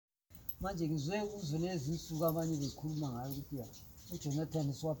manje ngizwe uzolezi insuku abanye bekhuluma ngayo ukuthi ya uJonathan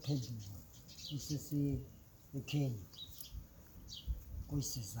siwaphenduka usesi eKenya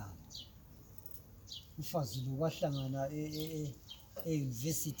kuyisizana umfazi lo wahlangana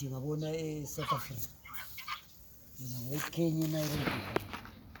e-university ngabona eSouth Africa mina eKenya eNairobi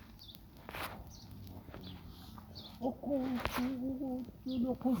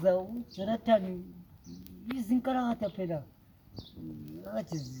lokhuza uJonathan izinkalakatha phela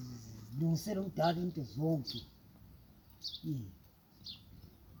athi zilungisele umdala into zonke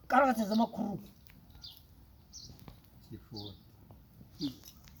kalakatha zamakhulu sifo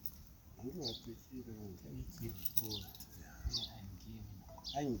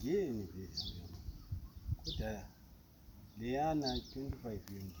angeni kodwa leyana 25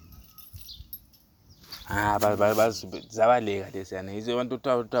 yongena zabaleka lesiyana yizo abantu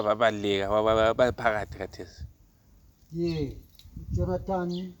ukuthi babaleka baphakathi kathesi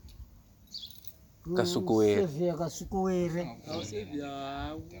Jonathan kasukuwere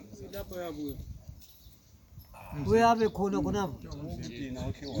lapho yabuya uyabe khona khonapho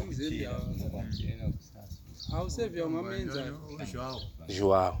awusevya ngamenza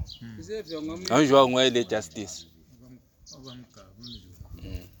Joao usevya ngamenza Joao ngoyile justice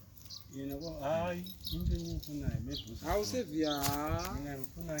yena ko hayi into engiyifunayo medusa awusevya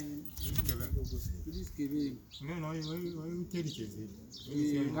ngifuna isigebengu intelligence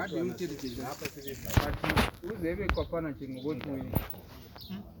ngade intelligence lapha sebenza uzebe kwafana nje ngokuthi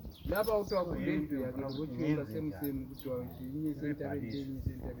lapha uthiwa kulendlu yakhe ukuthi ngasemsemi kuthiwa inye sentabeni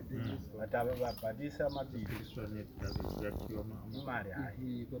bataba babhalisa amabili imali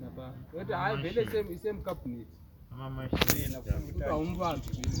hayi khonapha kodwa hayi vele isemcabinet amamashini kuthiwa umfazi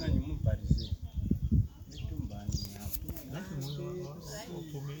mina ngimbhalise itumbani lapho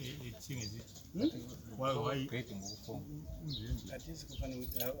uphume ethingezi why great ngokufoma lathi sikufanele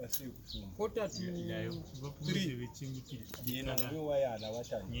ukuthi asikufuma kodwa layo baphumile bethinga ukuthi yena ngowayala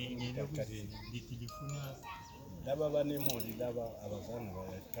wathani ngithi lifuna laba banemoli laba abazange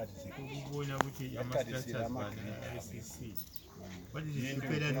bayaqadise ukubona ukuthi ama-structures bana SCC bathi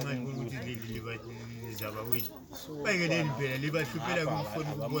lihluphela manje ukuthi lizaba wena bayekele phela libahluphela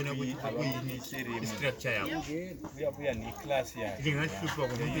kumfoni ukubona ukuthi kuyini i-structure yabo uyabuya neclass yakhe lingahlupha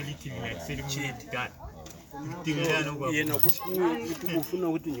ngomuntu elithi lingakusela umuntu dala idingelana kwabo yena ukuthi ufuna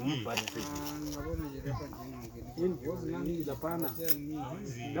ukuthi ngimbhalise ngabona nje lapha njengangena ingozi nami laphana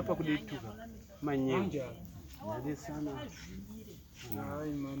lapha kulithuka manyenge nale sana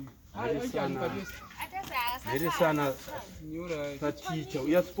hayi man nale sana teacher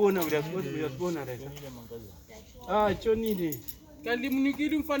uyasibona la tshonile kanti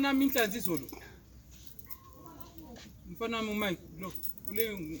limnikile umfana wami inhlanzi izolo umfana wami uMike lo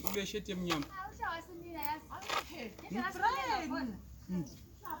ule shirt emnyama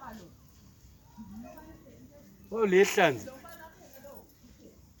lehlanzi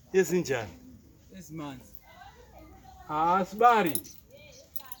ezinjani ezimanzi sibari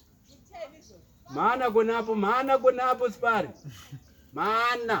mana konapho sibari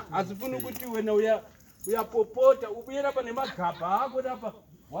mana asifuna ukuthi wena uyapopota ubuye lapha nemagabha akho lapha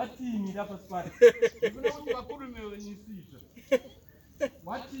wathini lapha sibari ngifuna ukuthi bakhulume nisizwe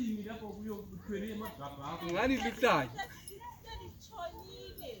wathini lapha uyokuthwele emagabha akho ngani luhlanje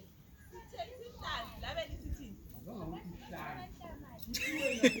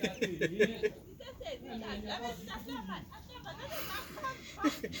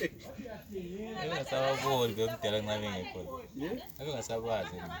Ngasababoni bemdala ncabe ngekho. Ake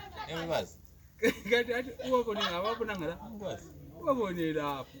ngasabazi. Ebazi. Kanti athi uwabone ngababona ngala. Ngikwazi. Ubabone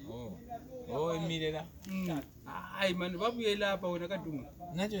lapho. Oh emile la. Hayi man babuye lapha wena kadunga.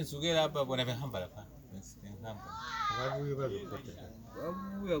 Ngathi ngisuke lapha bona behamba lapha. Ngihamba. babuye bazopota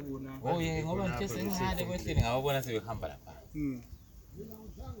Babuya bona. Oh yeke ngoba ngithe sengihlale kwehleni ngababona sebehamba lapha.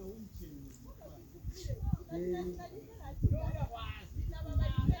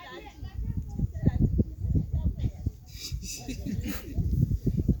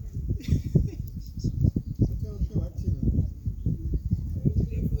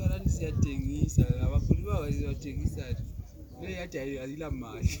 Ngala siyatengisa abafuni bayatengisa le yathi ayila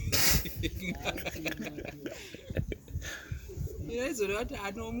mali. Yezolo yathi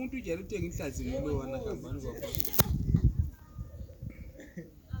ano umuntu ujela uthenga inhlazi ngilo wana kampani kwakho.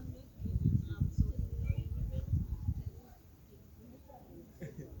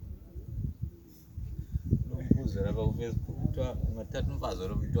 Umbuzo lapha ku Facebook kuthiwa ungathatha umfazi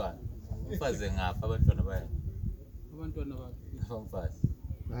olomntwana. Umfazi ngapha abantwana baya. Abantwana bakhe. Umfazi.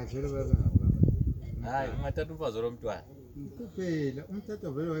 ngajelo bazangaba Hayi ungathatha umfazi olomntwana. kuphela umthatha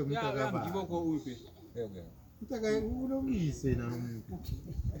vele wayengumntaka Ya ngiboko uphi. Yeke. umntaka ulomise na umuntu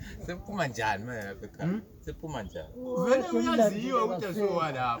sephuma njani manje lapha ekhaya sephuma njani vele uyaziwa ukuthi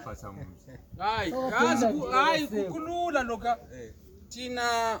asowa lapha samuzi hayi kulula lokha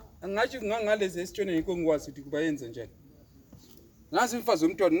thina ngathi ngalezi esitshone yikho ngikwazi ukuthi kubayenze njani ngazi umfazi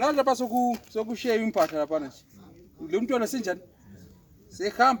womntwana nalapha sokushiya impahla lapha nje lo mntwana senjani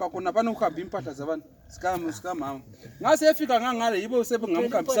sehamba khona bana ukuhamba impahla zabantu sikamama ngase efika ngangale yibo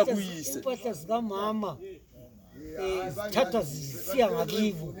sebengamkhambisa kuyise impahla zikamama thatha siya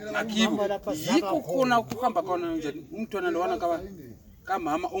ngakibo yikho khona ukuhamba khona nje umntwana lowana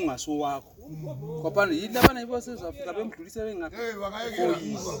kamama ongaso wakho ngoba yilabana yibo sezafika bemdlulise bengakho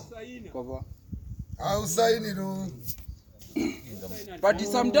ngoba awusayini lo but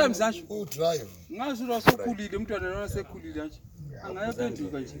sometimes nje udrive ngazi lo sokhulile umntwana lona sekhulile nje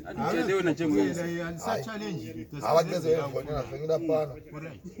angayaphenduka nje anditshele wena njengoyise alisachallenge abatheze ngona ngafika lapha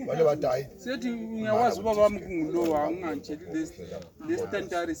bale badayi sethi ngiyawazi ubaba wami kungulo angangitsheli le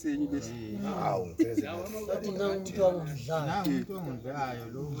standard senye bese hawu ngeze umuntu ongidlala umuntu ongidlayo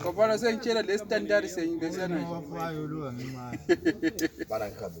lo ngoba sengitshela le standard senye bese na wafayo lo ngimali bana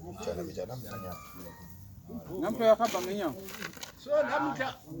ngikhambe ukutshela bijana mnyanya ngampe yakhamba ngenyawo so namhla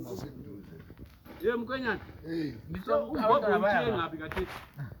mkwenyana ngitho ubaba baya ngapi kathi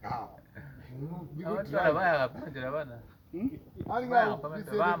abantwana bayaphandle labana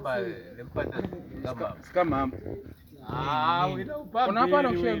bahamba lempahla sikamama wena khona phala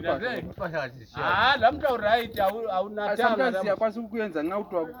kushiya impahla lamhla uright awunathanga siyakwazi ukuyenza nxa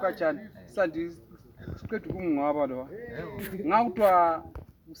kuthiwa kukatshani sandi siqeda ukungcwaba lo nxa kuthiwa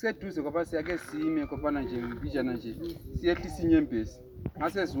kuseduze ngoba siyake sime kobana nje mbijana nje siyehlisa inyembezi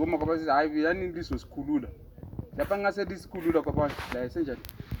ngase zoma ngoba sithi hayi yani lizosikhulula lapha ngase lisikhulula ngoba la senjani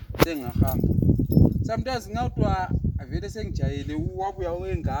sengahamba sometimes ngawuthiwa vele sengijayele wabuya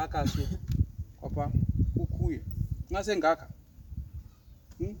wengaka so ngoba ukhuya ngase ngaka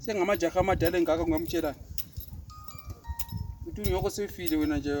sengamajaha amadala engaka ngamtshelana uthi unyoko sefile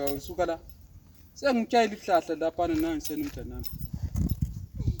wena nje usuka la sengimtshayela ihlahla lapha nangi senumntanami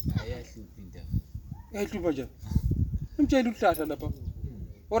ehlupha njani umtshayela uhlahla lapha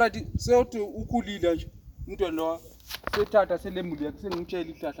alright sewuthi ukhulile nje umntwana lo sethatha selemuli yakhe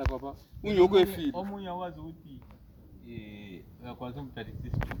sengimtshayela ihlahla ngoba unyoko efile omunye wazi ukuthi uyakwazi umthatha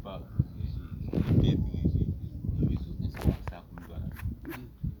isithupha baby sakho umntwana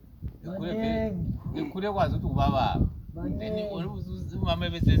ekhule kwazi ukuthi ubaba then umama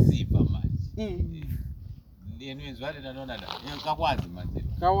ebesesifa manje yena uyenzwale nalona la akakwazi manje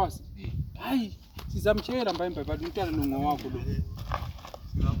kawazi hayi sizamtshela mbamba bathi umntwana nongowakho lo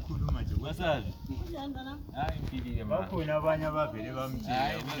siyakhuluma nje wasazi hayi impilile manje bakhona abanye abavele bamtshela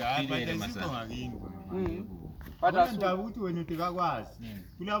hayi impilile basikho ngakini Kodwa ndaba ukuthi wena uthi kakwazi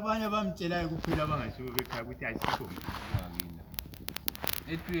kulabanye abamtshelayo kuphela abangashiwo bekhaya ukuthi ayisikho ngakini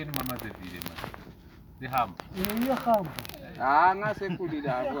etweni mama sefile manje sihamba uyahamba ngasekhulile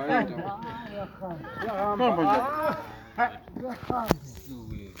lapho ayento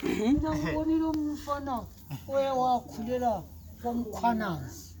mina ngibonile umfana owakhulela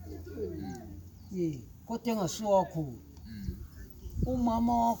komkhwanazi kodwa engasiwakho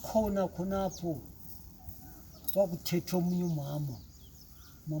umama wakhona khonapho wakuthetha omunye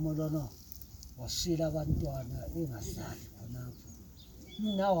umama lona waswela abantwana engazali khonapho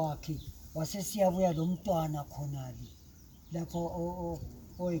mina wakhe wasesiyabuya lo mntwana khonali lapho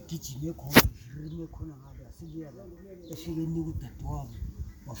oyegijime khona rime khona ngale asibuya la efike enika udadewabo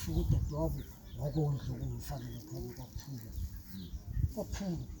wafika udadewabo wakondla kumfana lapho kwaphula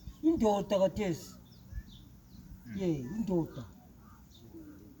indoda katesi indoda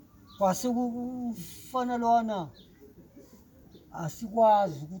kwase kufana lwana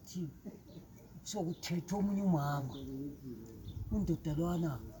asikwazi ukuthi sokuthetha omunye umama indoda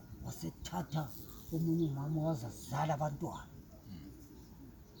lwana wasethatha omunye umama wazazala abantwana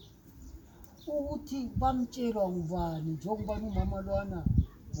ukuthi bamtshelwa ngubani njengoba umama lwana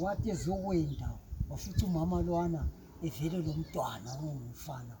wathi ezokwenda wafica umama lwana evele lo mntwana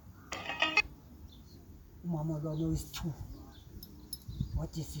ongumfana umama lwana wesithupha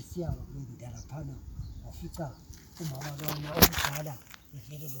wathi sisiyakwenda laphana wafica umama lwana omdala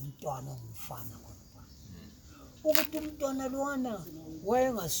evele lo mntwana ongumfana khona ukuthi umntwana lwana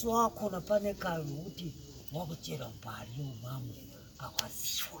wayengasiwakho naphana ekhaya ukuthi wakutshelwa mbali lo mama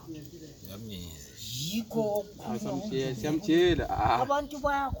akwaziwa yikho okukhuluma siyamtshela abantu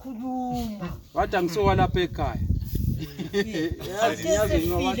bayakhuluma wathi angisowa lapha ekhaya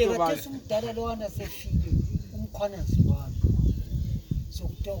kathesi umdala lwana sefile umkhwanazi wami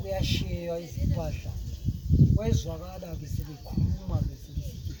sokuthiwa kuyashiywa izimpahla wezwakala-ke sebekhuluma-ke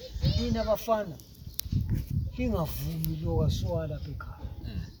sebesithi lina bafana lingavumi lo wasiwa lapha ekhaya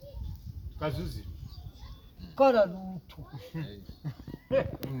kazuzi kala lutho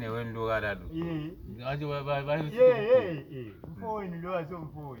Mnewenu lokala lo. Ngathi mfowini lo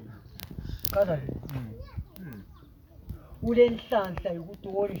asomfowini kala lutho ule nhlanhla ukuthi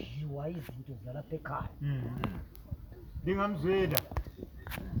wondliwa izinto zalapha ekhaya lingamzwela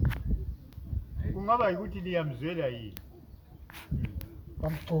kungaba ukuthi liyamzwela yini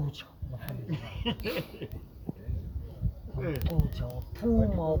bamxotsha bamxotsha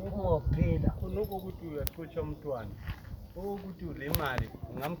waphuma phela khonoko ukuthi uyaxotsha umntwana ukuthi le mali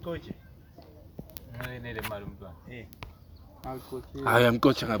ungamxotshe nele mali umntwana. Hayi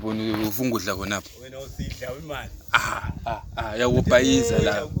amxotsha ngaboni uvungudla khonapho. wena usidla imali Yakubhayiza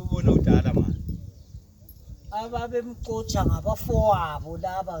la. ukubona udala mali ababemxotsha ngabafowabo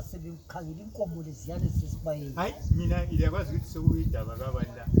laba sebemkhangela inkomo leziyane sesibayeni hayi mina iyakwazi ukuthi sekuyidaba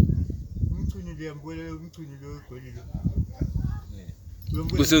kabani la umcuni le yambona umcuni lo golilo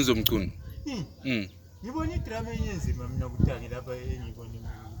Kusenzo umcuno. ngibona idrama enyenzima mina kutaki lapha engibona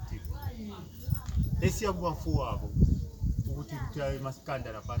ukuthi esiya kuba mfowabo ukuthi kuthiwa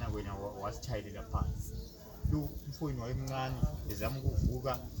emasikanda laphana wena wasichayilela phansi lo mfowini wayemncane ezama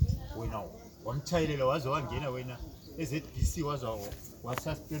ukuvuka wena wamchayilela waze wangena wena eZBC waze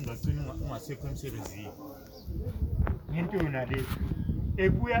wasuspend wagcina ungasekho emsebenzini ngento yona le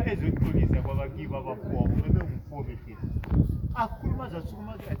ebuya ezoxolisa kwabakiba abafowabo bebengumfowabo behlezi akhuluma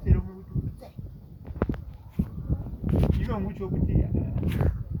zasukuma zatshela umuntu ukuthi yilo ngitsho ukuthi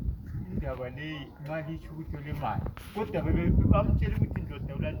indaba le imali isho ukuthi le mali kodwa bamtshela ukuthi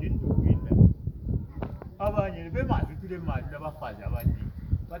indoda ulanda indukwini abanye bemazi ukuthi le mali labafazi abaningi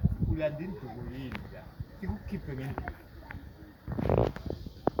bathi ulanda induku yini la sikukhiphe ngendlela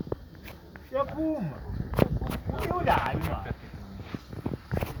yaphuma uyulayo mali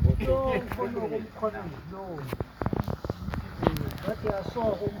bathi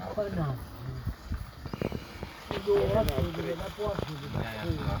asoko umkhona lo wavele lapho wavele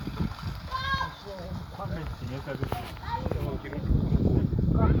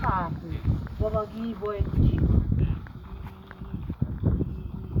kahapi ngoba kibo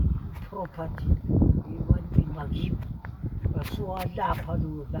property ebantwini bakibo basuka lapha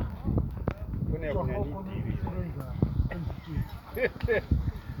lo la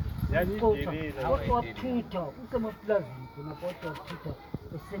kodwa thutha usemaplazini khona kodwa thutha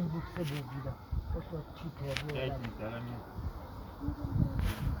esenibukisebukila kodwa thutha yabona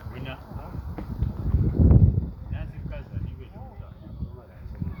wena nazi kazani beluka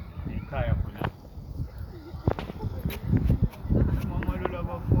ekhaya khona mama lo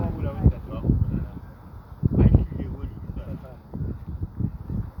labafowabo labantu wakho khona ahlile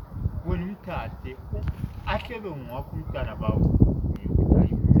wena umthathe ahlebe ngwakho umntana bawo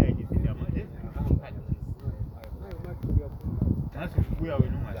nasi kubuya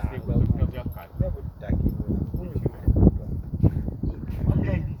wena ungasekho sokuya kuyakhala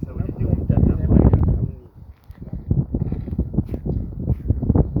amlayinisa wena njengomntana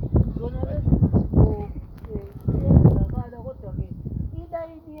zona lezinto ziyenzakala kodwa-ke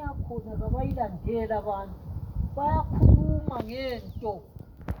ilayini yakhona kabayilandela abantu bayakhuluma ngento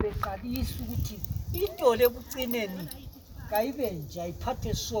beqalisa ukuthi into lekugcineni kayibe nje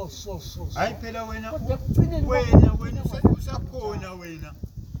ayiphathe so hayi phela wena wena usakhona wena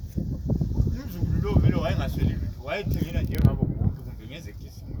umzukulu lo vele wayengasweli lutho wayethengela njengabo bonke kumbe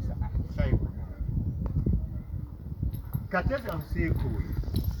ngezekisimusa hayi khathesi awusekho wena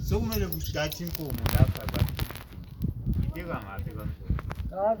sokumele kudathe inkomo lapha ideka ngaphi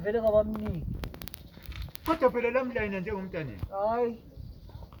bamfowethu vele kabamniki kodwa phela lamlayina njengomntaneni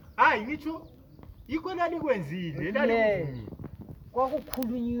hayi ngitsho yikho lalikwenzile lalikuvumile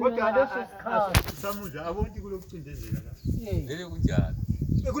kwakukhulunyiwe ngaleso sikhathi samuza abonti kulokucindezela la Lele kunjalo.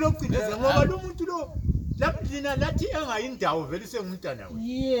 kulokucindezela ngoba lo muntu lo lapha lathi engayindawo vele sengumntana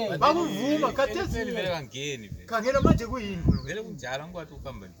wena bakuvuma khathesi Vele kangeni vele. khangela manje kuyini kulo Vele kunjalo ngikwathi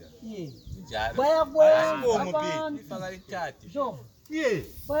ukuhamba njalo. Kunjalo. bayakwenza abantu Ifaka ithathe. jo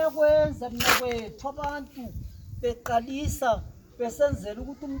bayakwenza mnakwethu abantu beqalisa besenzela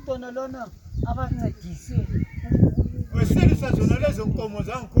ukuthi umntwana lona abancedise weselisa zona lezo nkomo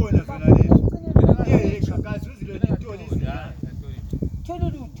zangikhona zona lezo shakazi uzilo litoli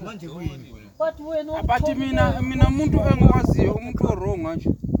manje kuyini but wena abathi mina umuntu engikwaziyo umuntu wrong manje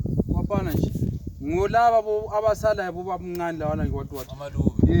wapana nje ngolaba abasalayo bobamncane lawana ngiwathi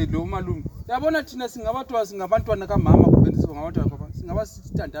Amalume. lo malume yabona thina singabantwana kamama kumbe singabantwana baba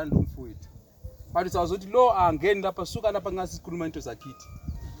singabasithandana lo mfowethu bathi sazothi lo angeni lapha suka lapha ngasi sikhuluma into zakithi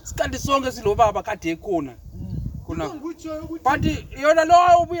sikanti sonke silobaba kade ekhona khona bathi yona lo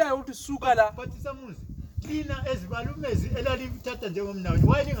ubuya uthi suka la bathi samuzi lina ezibalumezi elalimthatha njengomnaweni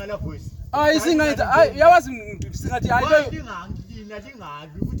wayelingala voice Singayenza yawazi singathi lina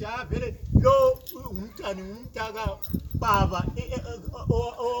lingabi ukuthi vele lo umntwana umntaka baba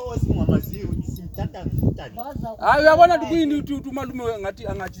osingamaziyo simthatha ngumntana. Uyabona kuyini umalume ngathi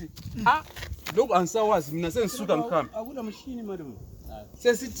angathi lokhu angisawazi mina sengisuka ngikhambe. Akula mshini malume.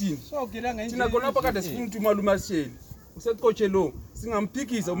 Sesithini? Thina khona apha kade sifuna ukuthi umalume asishele. Usecotshe lo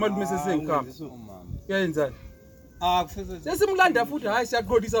singamphikisa umalume sesengikhambe. Kuyenzani? Sesimlanda futhi hayi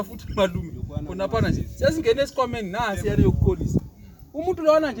siyaqolisa futhi umalume. Khona apha nje sesingene esiqomeni nasi yale yokuqolisa. Umuntu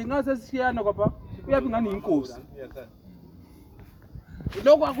lona nje nxa sesishiyana kwapha uyabe ngani inkosi.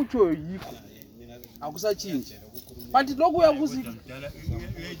 Lokho akutshoyo yikho. Akusatshintshi. But lokho uyakuzi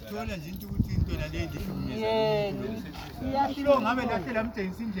uyayithola nje into ukuthi into naleli iyashilo ngabe lahlela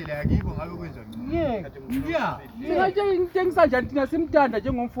mthengisa indlela yakibo ngabe kwenza ngini. Singatshe intengisa njani thina simthanda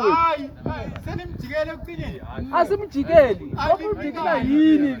njengomfowethu. Hayi selimjikele ekucineni. Asimjikeli. Okujikela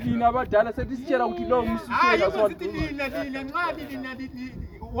yini lina abadala sethi sitshela ukuthi lo umsukela so lina nxa lina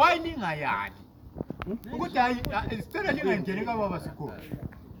why ningayali ukuthi hayi sicela lingangeni kababa sikhona.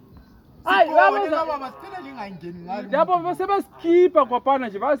 Hayi baba sicela lingangeni ngalo. Lapho basebeskipa kwaphana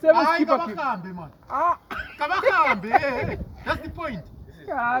nje basebeskipa kabahambe man. Kabahambe that's the point.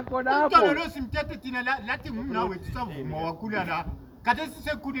 Khona apho. Umntwana lo simthethe thina lathi ngumnawe sisavuma wakhula la. Kade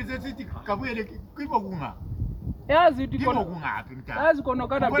sisekhulise sithi kabuyele kwibo kunga. Yazi uthi khona kungaphi mntana. Yazi khona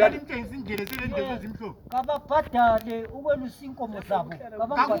kana mntana. Bona imthengisa indlela selendebe ezimhlophe. Kababhadale ukwelusa inkomo zabo.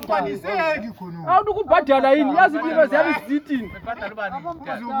 Kakubhaliseki khona. Awuthi kubhadala yini? Yazi into ziyabe zithini? Bhadala bani?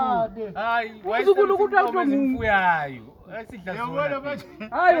 Hayi, wayizukulu ukuthi awutomfuyayo. Esidla zona.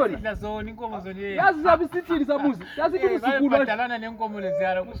 Hayi wona. Esidla zona inkomo zona. Yazi zabe sithini sabuzi? Yazi ukuthi isukulu badalana nenkomo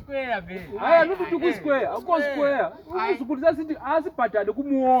leziyana ku square vele. Hayi ukuthi ku square, akho square. Isukulu sasithi asibhadale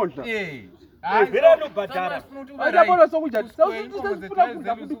kumuondla. Vele lo bhadala. Ayabona sokunjani? Sawuthi sifuna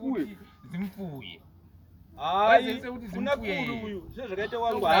ukudla futhi kuye. Zimfuye. Hayi unakhulu uyu sezakade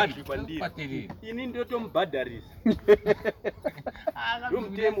wangu ahadli kwandini ini into yombhadarisa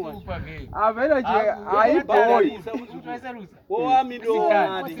umtemo avela nje ayiboy owami lo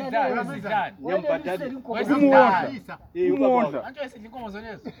ngiyambhadarisa anto esidla inkomo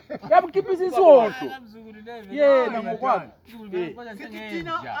zonezo yamkhiphisa isondlo yena ngokwakhe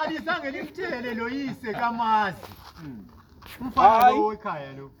thina alizange limthele loyise kamazi umfana lo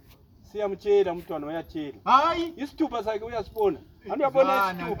ekhaya lo siyamtshela umntwana uyathela hayi isithupha sakhe uyasibona antu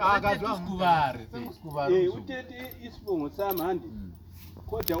yabona isithupha akazwangubare uthethi isibongo sami handi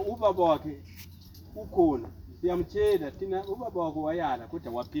kodwa ubaba wakhe ukhona siyamtshela thina ubaba wakhe wayala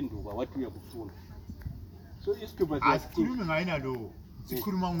kodwa waphinduka wathi uyakufuna so isithupha sikhuluma ngayina lo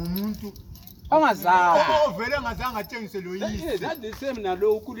sikhuluma ngomuntu ongazange ovele ngazange atshengise loyise that the same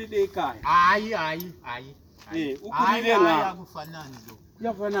nalo ukhulile ekhaya hayi ukhulile nga akufanani lo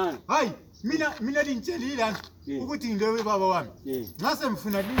yafanana hayi mina lintshela ukuthi ngilewe baba wami ngase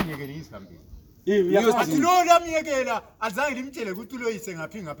ngifuna lingiyekele isihambile athi lo lamiyekela azange limtshele ukuthi uloyise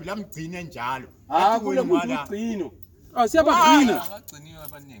ngaphi lamgcine njalo athi wena ngigcino siyabagcina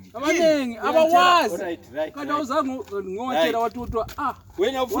abagciniwe abanengi abawazi kanti awuzange ngotshela wathi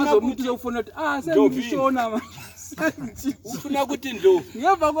wena ufuna ukuthi uzofuna ukuthi sengishona ufuna ukuthi ndlovu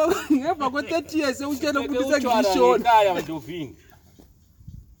ngeva ko-30 years utshela ukuthi sengishona ekhaya ndlovini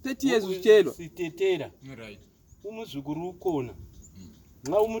 30 years utshelwa sitetela umuzukuru ukhona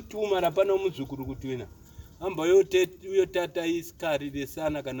nxa umutuma laphana umuzukuru ukuthi wena hamba uyotata isikari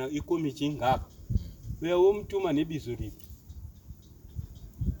lesana kana ikomichi ingapha uyawumtuma nebizo liphi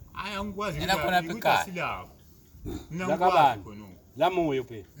hayi angikwazi ukuthi silapho nakabani lamoyo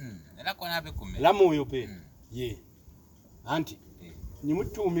phela elakhona apha egumeni lamoyo phela ye anti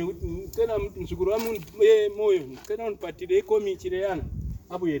nimuthume ngicela mzukuru wami moyo ngicela uniphathile ikomichi leyana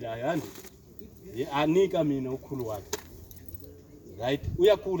abuye la yandi anika mina ukhulu wakhe right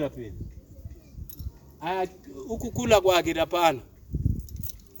uyakhula phela ukukhula kwakhe laphana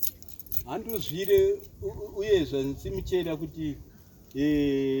antu uzwile uyezwa simtshela ukuthi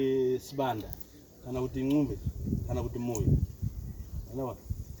sibanda kana ukuthi inqumbe kana ukuthi moyo yabona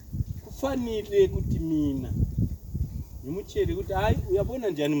kufanele ukuthi mina ngimtshele ukuthi hayi uyabona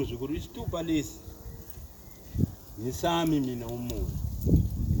njani mzukuru isithupha lesi nisami mina umoya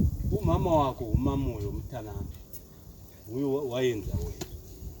umama wakho umamoyo umthanami uye wayenza wena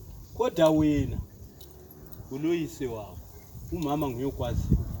kodwa wena uloyise wakho umama ngiyokwazi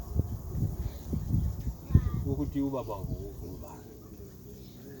ukuthi ubaba wakho ubani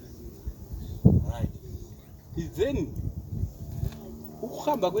right then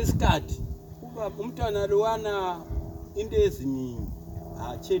ukuhamba kwesikhathi ubaba umntwana lowana into eziningi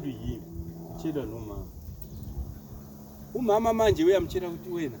atshelwe yimi tshelwa nomama umama manje uyamtshela ukuthi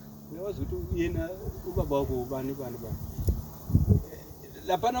wena uyawazi ukuthi yena ubaba wakho ubani.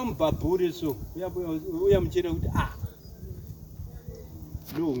 Lapha umbhabhuri so uyamtshela ukuthi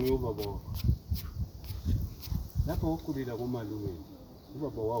lo ngiyobaba wakho. Lapho ukhulila komalume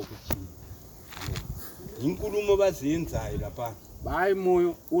ubaba wakho uthini. Inkulumo bazenzayo lapha. Hayi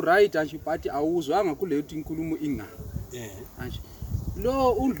moyo uright anje but awuzwanga kuleyo inkulumo inga. Anje.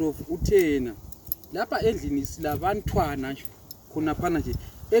 Lo uNdlovu uthena lapha endlini silabantwana nje khona phana nje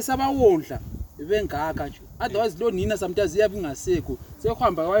esabawondla bengaka nje. Otherwise lo nina sometimes iyabe ingasekho.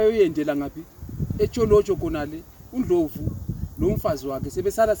 Sekuhamba wayoyendela ngaphi etsholotsho konale uNdlovu lo mfazi wakhe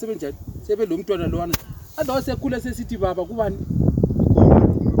sebesala sebenjani sebe lo mntwana lowana. Otherwise sekhule sesithi baba kubani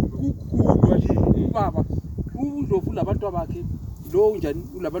kukhulwa nje baba uNdlovu labantu bakhe lo njani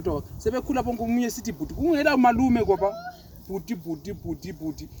ulabantu bakhe sebekhula bonke umunye sithi bhuti kungela malume ngoba bhuti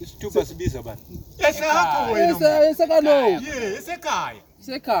Isithupa sibiza bani? Esakho wena. Esekalo.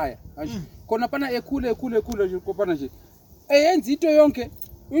 Sekhaya. Anje khona phana ekhule nje kopana nje eyenza into yonke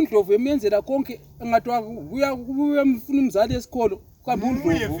uNdlovu emenzela konke engathiwa uya mfuna umzali esikolo kambe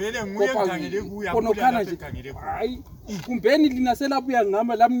uNdlovu khona khana nje hayi kumbeni linasela buya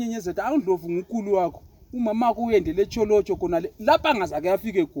ngama lamnyenyezela uNdlovu ngunkulu wakho umama wakho uyendele etsholotsho khona lapha angazake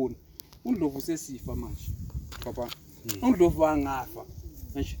afike khona uNdlovu sesifa manje papa uNdlovu angafa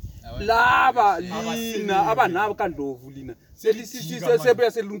manje laba lina abanabo kaNdlovu lina selisisise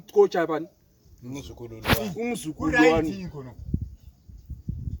sebuya seluncotsha bani umzukulu wani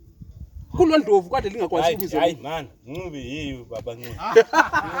kulo Ndlovu kade lingakwazi ukuze hayi man ncube yiyo baba ncube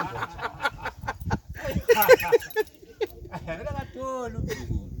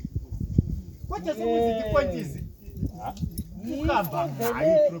Kodwa sekuzikipontisi. Ukuhamba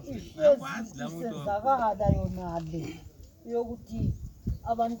ngayo problem. Senzakala yona le yokuthi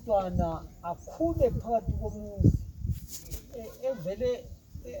abantwana akhule phakathi komuzi evele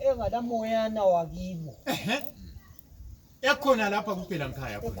engalamoyana wakibo. Ekhona lapha kuphela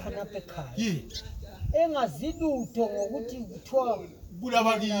ngikhaya khona. Ekhona ekhaya. Engazilutho ngokuthi kuthiwa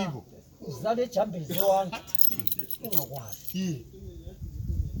kulabakibo. Uzale ejambezi wangu. Engakwazi.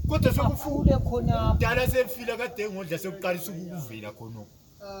 Kodwa sokufule khona dala sefila kade ngodla sekuqalisa ukuvela khona.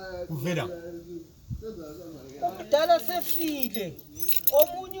 Kuvela. Dala sefile.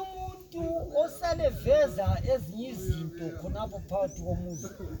 Omunye umuntu osale veza ezinye izinto khonapho phakathi komuzi.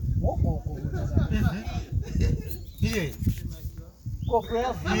 Ngogogo. Gogo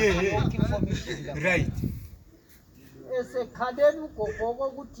yavuka yonke information. Right. Esekhaleni ugogo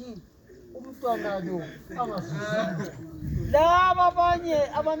ukuthi umntwana lo angazuzi. Laba abanye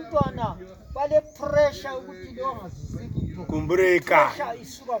abantwana bale pressure ukuthi lo angazuzi. Kumbreka. Pressure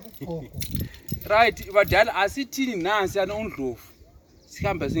isuka kugogo. Right badala asithini nansi yana uNdlovu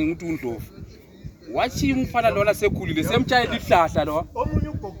sikhamba singuthi uNdlovu wathi umfana lona sekhulile semtshayela ihlahla lo omunye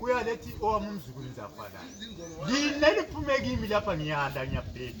ugogo uyalethi owamumzukulu nzafala ngine liphume kimi lapha ngiyanda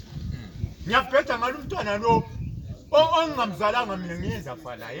ngiyabheda ngalo umntwana lo ongamzalanga mina ngiyenza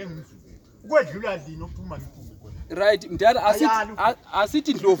fala engizulu kwedlula lini ophuma ngiphume khona right mdala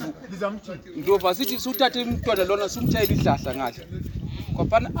asithi Ndlovu asithi suthathe umntwana lona sumtshayela ihlahla ngahle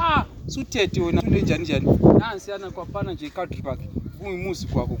kwaphana suthethe wena njani nansi yana kwaphana nje country park kungimusi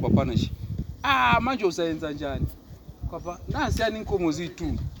kwakho kwaphana nje manje usayenza njani kwapha nansi yana inkomo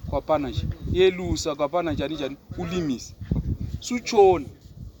ziyi2 kwaphana nje yelusa kwaphana njani ulimisi sutshona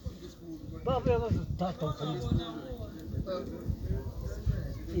baba yakazothatha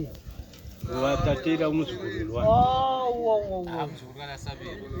wathatela umzukulu wami umzukulu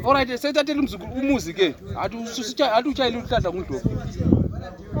kanasabela alright sethathela umzukulu umuzi ke athi utshayela uhlahla kuNdlovu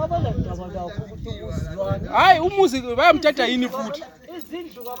abalandaba lakho ukuthi umuzilwane hayi umuzi bayamthatha yini futhi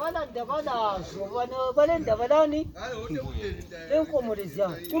izindlu kabalandaba lazo balendaba lani enkomo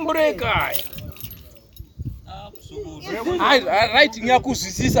leziyana kumbreka hayi right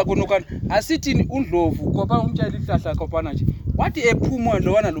ngiyakuzwisisa konokana asithini uNdlovu ngoba umtshayela ihlahla kwaphana nje wathi ephuma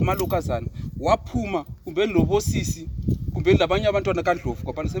lowana lo malokazana waphuma kumbe lobosisi kumbe labanye abantwana kaNdlovu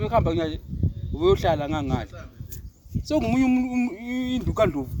kwaphana sebehamba nyaye uyohlala ngangale sokumunye indlu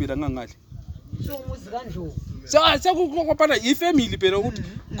kaNdlovu phela ngangale umuzi kaNdlovu kwaphana ifamily phela ukuthi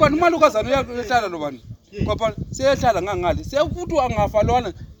khona umalokazana uyahlala lobani kwaphana seyahlala ngangale sekuthi angafa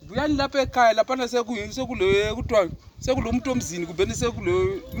lwana uyani lapha ekhaya lapha sekule kuthiwa sekulo muntu omzini kumbe sekule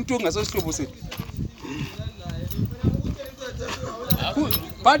umuntu ongasosihlobo sethu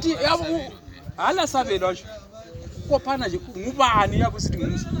but hala sabelwa nje kophana nje ngubani yabo sithi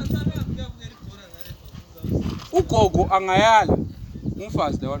ngumzi ugogo angayala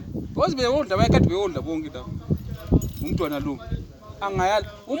umfazi lwana because bewondla bayakade bewondla bonke la umntwana lo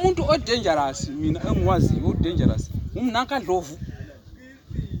angayala umuntu odangerous mina engiwazi odangerous umnanka Ndlovu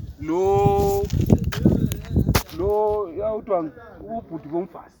lo yawuthiwa ubhuti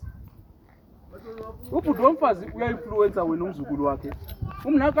bomfazi. Ubhuti bomfazi uya-influencer wena umzukulu wakhe.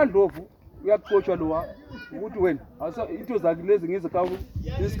 Umnanka Ndlovu uyakuxotshwa lowa ukuthi wena into zakhe lezi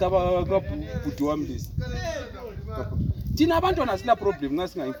ngezigaba kabhuti wami lezi. Thina abantwana sila problem nxa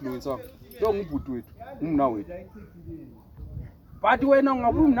singa-influencer lo ngubhuti wethu umna wethu. But wena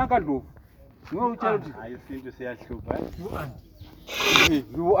ungabuya umnanka Ndlovu ngiyokutshela ukuthi hayi isinto siyahlupha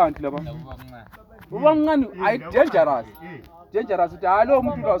ngibu-anti laba ubamncane ayi dangerous ukuthi halo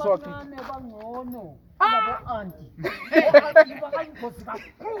umuntu lawo sowakhipha bangcono labo anti bakayingozi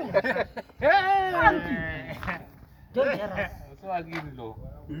kakhulu anti dangerous Sowakini lo.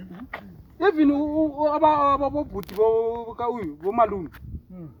 even ababobhuti bomalume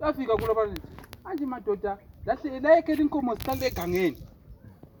yafika kula bathi manje madoda lahle layekela inkomo zihlale egangeni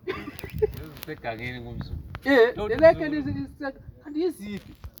Segangeni ngumzulu. layekela kanti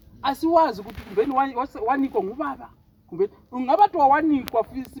yiziphi asiwazi ukuthi kumbeni wanikwa ngubaba kumbeni ungabathi wawanikwa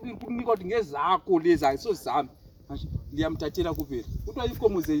sibili kunikwa ukuthi ngezakho lezi ayisozami manje liyamthathela kuphela kuthiwa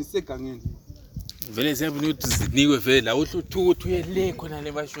inkomo zeyisegangeni vele siyabona ukuthi zinikwe vele la uhluthu uyele khona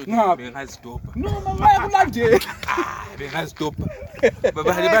le bashoni bengazidopha noma bayakulandela bengazidopha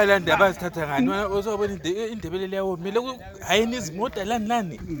babali bayalanda bazithatha ngani uzobona indebele leyawomela hayi nizimoda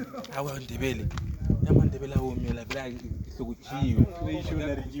lani awu indebele yamandebele awomela vele ihlokujiwe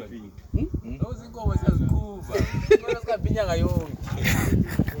uyishona rijipini nozinkomo siyazikhuva ngoba sikabhinyanga yonke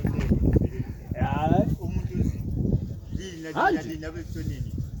hayi umuntu lina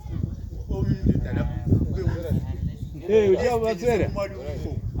besonini umuntu dala ujabatsera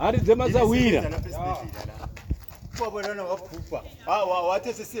ari dzemaza wira kwabona wabhubha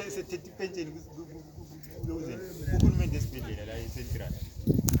wathi sethethe pension uhulumende esibhedlela la eCentral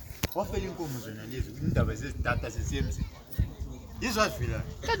wafela inkomo zona lezi indaba zezidata sesiyemzini izwavila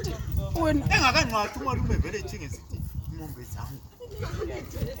kanti wena engakanqathi umalume vele echinge sithi imombe zangu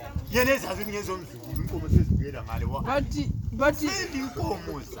yena ezazi ngezomzukulu inkomo sezibhela ngale bathi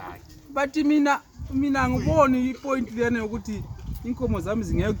inkomo zakhe bathi mina ngiboni ipoint lena ukuthi inkomo zami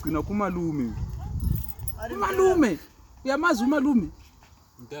zingekugcina kumalume umalume uyamazi umalume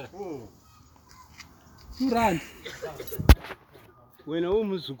mntana urandi wena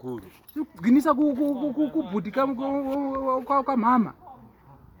umzukulu ugcinisa kubhuti kamama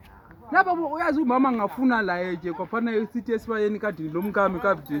lapha uyazi umama ngafuna la eje kwafanele sithi esibayeni kade lo mkami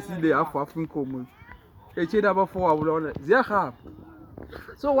kabudesile hafu inkomo etshela abafowabo lona ziyahamba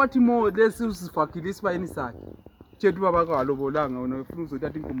so wathi mo lesi usifakile isibayeni sakhe tshela ubaba kalobolanga wena ufuna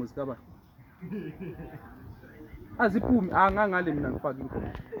uzothatha inkomo zikaba aziphumi angangale mina ngifaka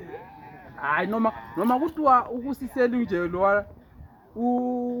inkomo hayi noma kuthiwa ukusisela nje lo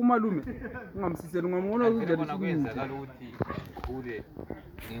umalume ungamsisela ungamona uzindlela kwenzakala ukuthi ule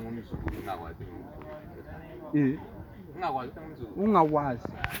ngingumzukulu ungakwazi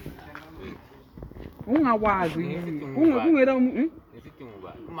ungawazi ungela ngisidinga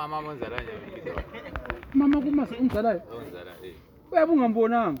uba umama wenzala nje mama kumase umzalayo wenzala uyabe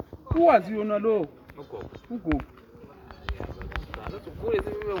ungambonanga uwazi yona lo ugogo ukhule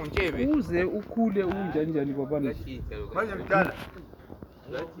sibe untshebe uze ukhule unjani babana manje mdala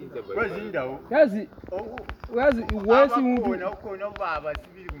kwazi indawo yazi wesi ukhona ubaba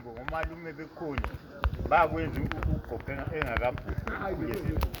sibili kumbe ngomalume bekhona bakwenza ugogo engakabhubhi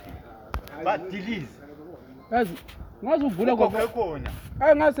badilize yazi ngaze uvula khona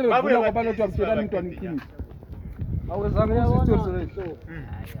hayi ngase bevula kwabantu ukuthi amtshela umntwana iqiniso awezange uzisithole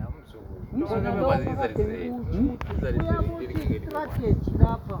strategy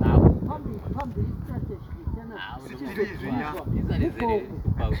lapha phambili strategy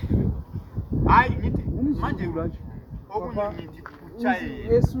hayi ngithi manje okunye ngithi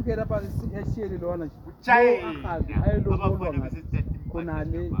uchaye esuke lapha esiyele lona nje uchaye ayilokolwa khona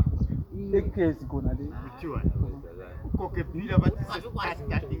le egezi khona le kuthiwa ugogo phila bathi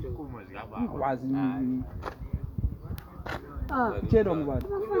sesithatha inkomo zikababa wazi tshelo ngubani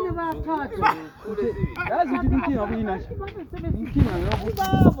bafane bayathatha yazi ukuthi inkinga kuyina nje inkinga yokuthi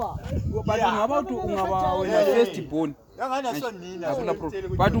bathi ungaba wena first born yanganaso nina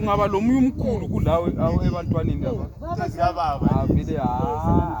bathi ungaba lo muye umkhulu kulawo ebantwaneni laba zikababa vele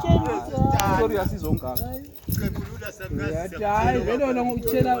sorry asizongaka qebulula sangazi hayi vele wena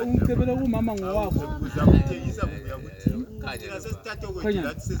ngutshela umcebele kumama ngowakho uzakuthengisa kuya kuthi kanye sesithatha kwethu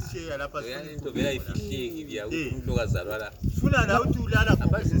lathi sesishiya lapha yani into vele ayifihleki via umuntu okazalwa la funa la uthi ulala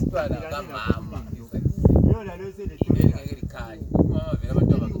abanye sesibala kamama yona lo senethola ngeke likhanye umama vele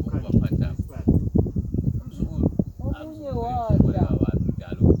abantu abangabaphatha umzukulu omunye wadla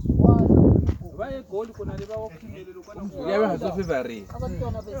njalo baye egoli khona le bawophindele February.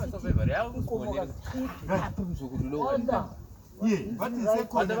 abantwana besithi February inkomo yakubonela. kazichithe Umzukulu lo kodwa Ye, bathi sekhona.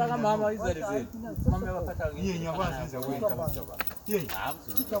 Kodwa bakamama izele mama yakaphatha Ye, ngiyakwazi izakwenza. Ye,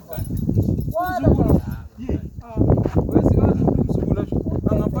 wala ye.